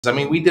I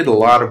mean, we did a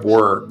lot of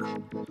work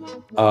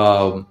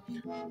um,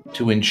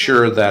 to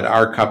ensure that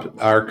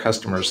our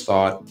customers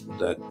thought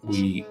that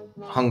we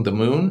hung the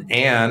moon,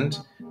 and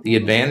the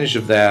advantage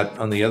of that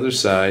on the other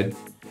side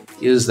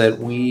is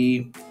that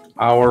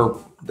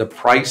the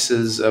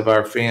prices of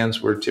our fans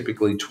were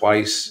typically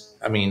twice.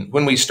 I mean,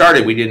 when we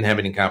started, we didn't have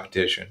any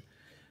competition.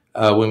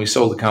 When we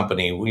sold the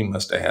company, we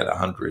must have had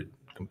 100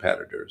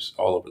 competitors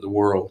all over the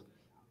world,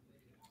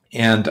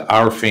 and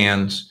our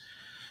fans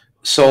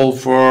sold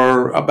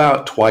for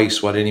about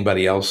twice what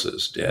anybody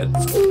else's did.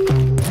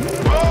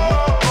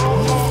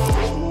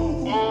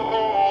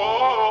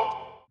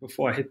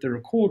 Before I hit the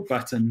record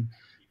button,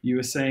 you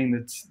were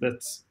saying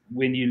that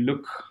when you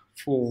look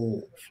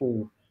for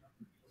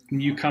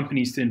new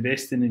companies to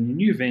invest in a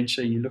new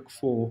venture, you look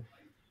for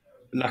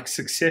like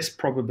success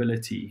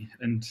probability.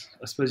 And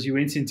I suppose you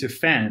went into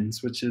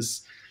fans, which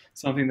is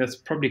something that's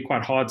probably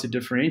quite hard to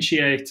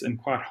differentiate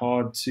and quite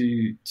hard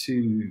to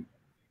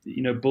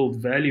build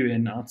value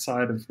in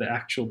outside of the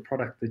actual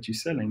product that you're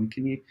selling.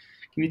 Can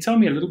you tell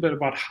me a little bit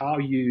about how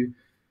you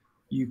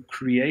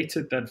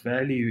created that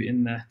value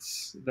in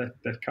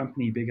that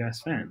company, Big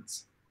Ass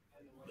Fans?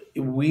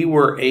 We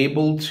were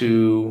able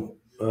to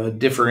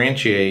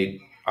differentiate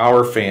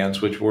our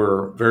fans, which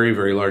were very,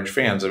 very large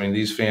fans. I mean,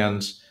 these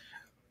fans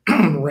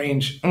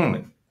range,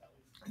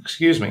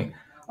 excuse me,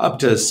 up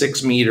to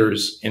 6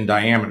 meters in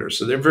diameter.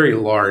 So they're very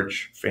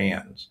large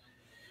fans.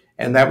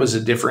 And that was a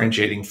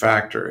differentiating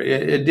factor.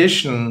 In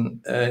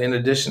addition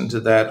to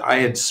that, I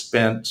had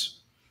spent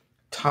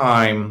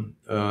time,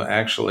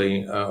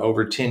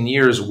 over 10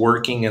 years,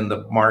 working in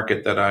the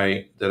market that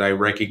I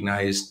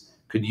recognized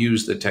could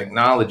use the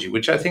technology,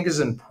 which I think is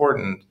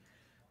important,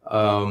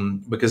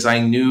 because I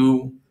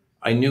knew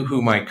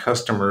who my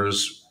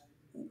customers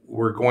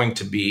were going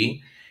to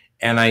be,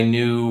 and I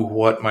knew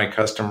what my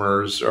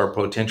customers or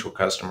potential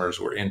customers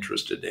were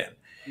interested in.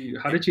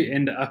 How did you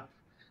end up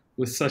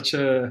with such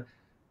a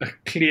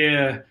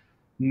clear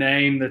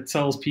name that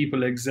tells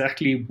people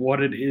exactly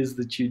what it is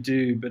that you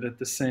do, but at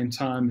the same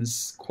time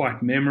is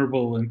quite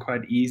memorable and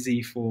quite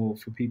easy for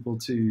people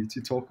to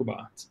talk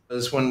about?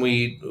 As when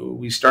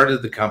we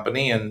started the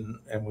company, and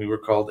we were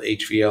called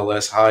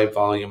HVLS, High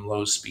Volume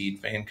Low Speed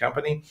Fan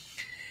Company,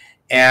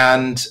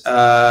 and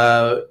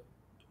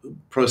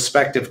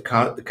prospective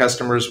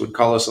customers would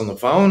call us on the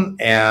phone,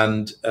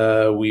 and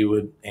we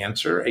would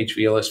answer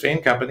HVLS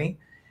Fan Company,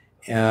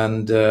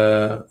 and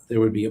there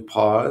would be a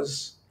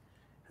pause.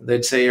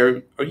 They'd say,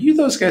 are you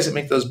those guys that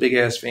make those big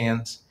ass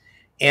fans?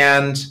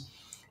 And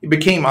it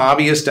became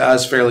obvious to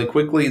us fairly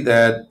quickly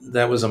that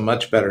that was a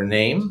much better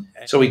name.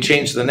 So we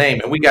changed the name,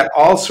 and we got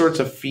all sorts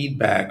of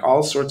feedback,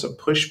 all sorts of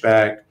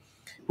pushback,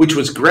 which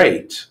was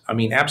great. I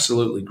mean,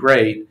 absolutely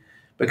great,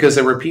 because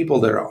there were people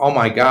that are, oh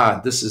my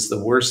God, this is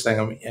the worst thing.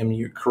 I mean,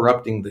 you're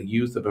corrupting the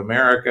youth of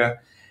America,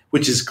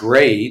 which is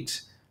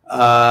great,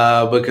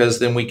 because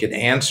then we could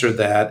answer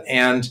that.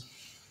 And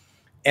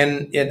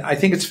I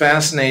think it's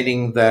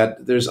fascinating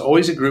that there's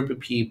always a group of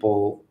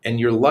people,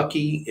 and you're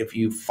lucky if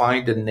you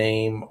find a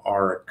name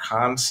or a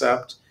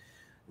concept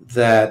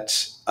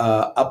that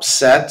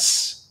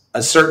upsets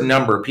a certain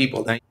number of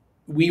people. Now,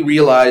 we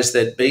realized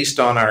that based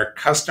on our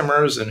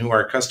customers and who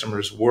our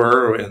customers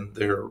were, and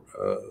they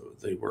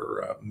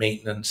were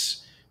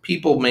maintenance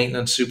people,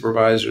 maintenance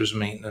supervisors,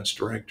 maintenance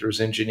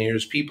directors,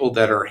 engineers, people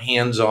that are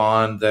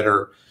hands-on, that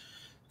are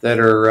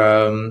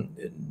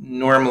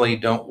normally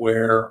don't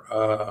wear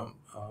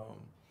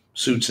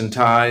suits and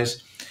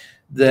ties,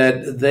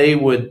 that they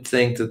would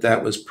think that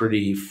that was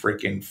pretty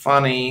freaking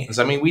funny.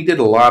 I mean, we did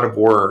a lot of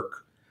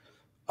work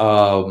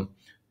to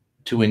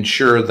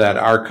ensure that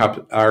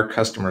our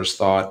customers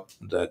thought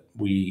that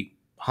we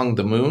hung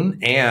the moon,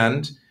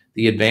 and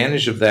the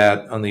advantage of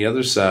that on the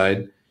other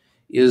side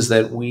is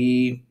that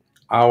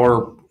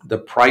the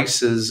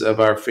prices of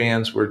our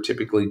fans were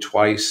typically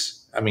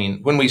twice. I mean,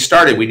 when we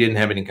started, we didn't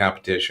have any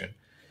competition.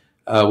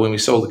 When we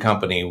sold the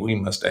company, we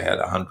must have had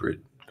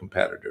 100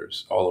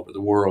 competitors all over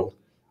the world,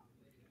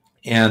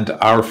 and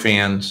our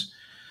fans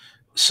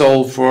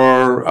sold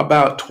for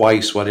about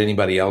twice what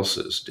anybody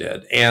else's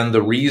did. And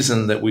the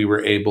reason that we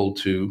were able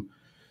to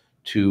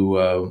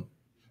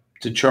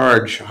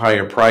charge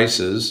higher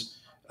prices,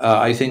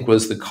 I think,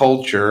 was the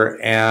culture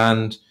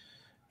and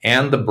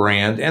the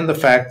brand, and the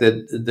fact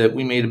that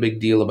we made a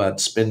big deal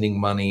about spending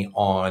money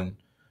on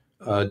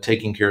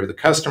taking care of the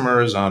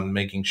customers, on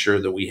making sure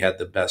that we had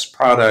the best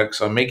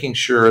products, on making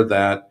sure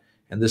that,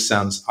 and this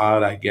sounds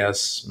odd, I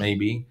guess,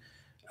 maybe,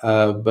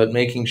 but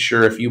making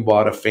sure if you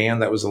bought a fan,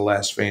 that was the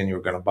last fan you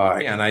were going to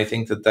buy. And I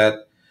think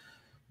that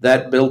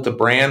built a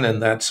brand,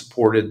 and that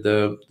supported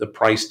the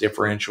price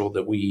differential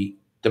that we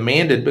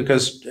demanded,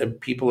 because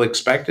people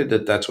expected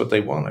that that's what they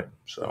wanted.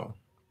 So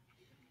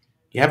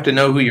you have to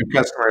know who your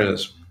customer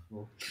is.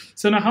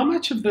 So now, how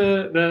much of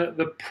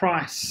the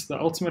price,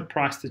 the ultimate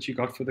price that you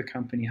got for the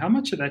company, how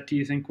much of that do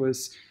you think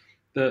was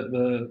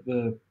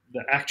the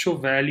actual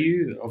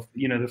value of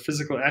the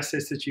physical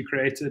assets that you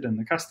created and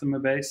the customer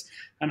base,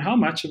 and how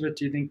much of it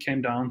do you think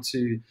came down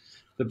to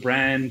the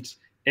brand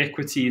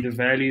equity, the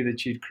value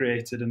that you'd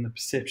created, and the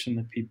perception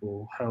that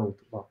people held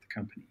about the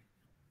company?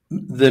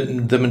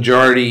 The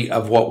majority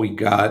of what we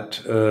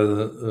got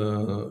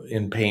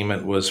in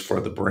payment was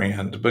for the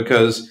brand,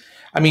 because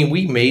I mean,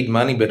 we made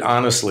money, but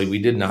honestly, we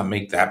did not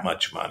make that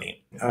much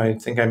money. I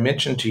think I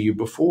mentioned to you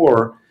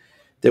before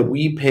that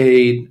we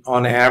paid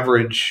on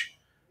average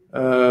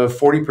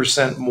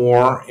 40%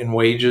 more in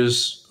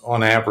wages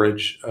on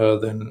average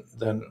than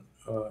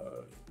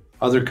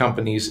other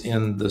companies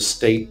in the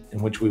state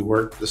in which we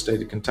work, the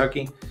state of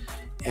Kentucky,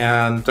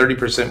 and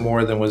 30%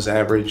 more than was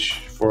average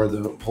for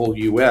the whole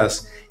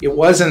US. It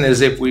wasn't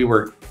as if we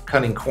were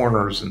cutting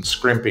corners and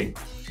scrimping,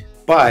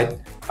 but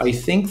I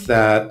think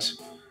that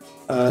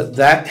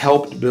that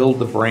helped build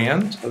the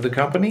brand of the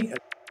company.